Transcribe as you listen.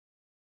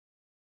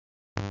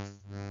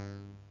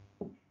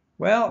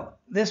Well,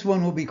 this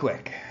one will be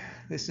quick.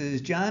 This is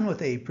John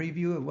with a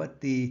preview of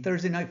what the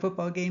Thursday night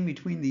football game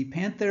between the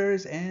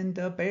Panthers and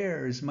the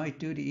Bears might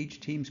do to each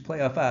team's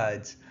playoff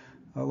odds,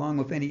 along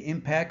with any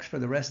impacts for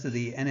the rest of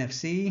the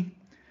NFC.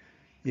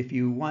 If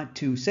you want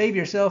to save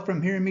yourself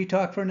from hearing me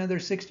talk for another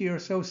 60 or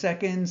so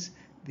seconds,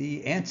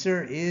 the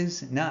answer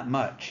is not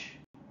much.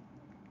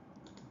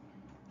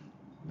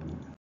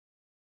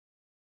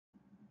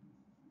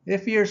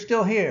 If you're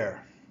still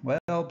here,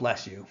 well,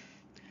 bless you.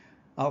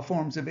 All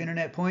forms of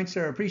internet points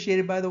are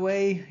appreciated, by the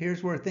way.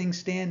 Here's where things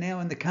stand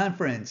now in the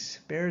conference.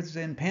 Bears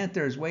and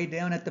Panthers way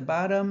down at the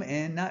bottom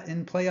and not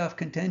in playoff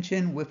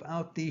contention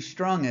without the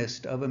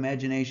strongest of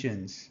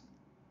imaginations.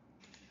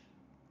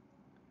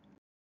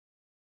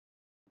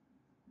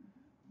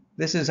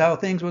 This is how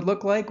things would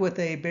look like with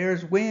a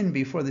Bears win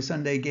before the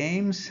Sunday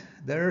games.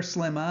 Their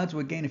slim odds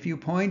would gain a few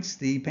points.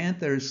 The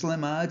Panthers'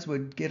 slim odds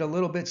would get a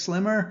little bit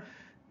slimmer.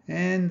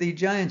 And the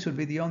Giants would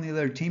be the only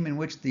other team in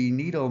which the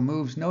needle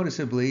moves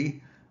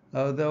noticeably,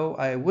 although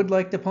I would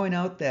like to point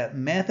out that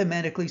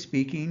mathematically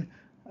speaking,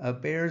 a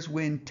Bears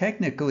win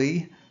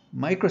technically,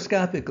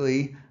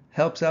 microscopically,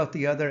 helps out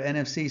the other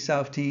NFC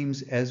South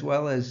teams as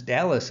well as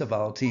Dallas of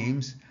all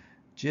teams,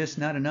 just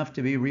not enough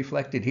to be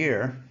reflected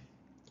here.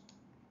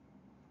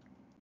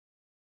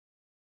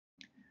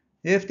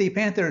 If the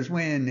Panthers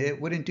win, it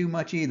wouldn't do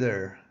much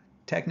either.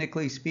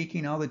 Technically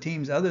speaking, all the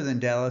teams other than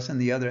Dallas and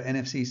the other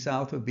NFC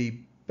South would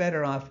be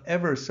better off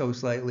ever so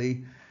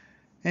slightly,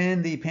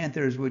 and the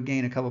Panthers would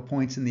gain a couple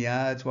points in the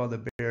odds while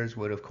the Bears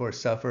would of course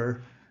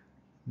suffer.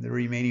 The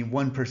remaining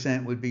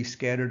 1% would be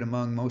scattered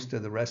among most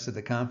of the rest of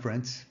the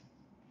conference.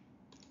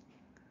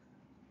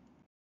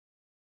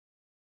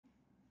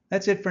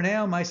 That's it for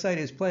now. My site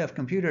is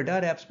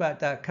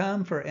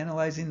playoffcomputer.appspot.com for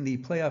analyzing the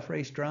playoff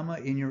race drama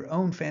in your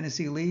own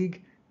fantasy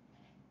league.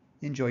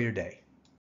 Enjoy your day.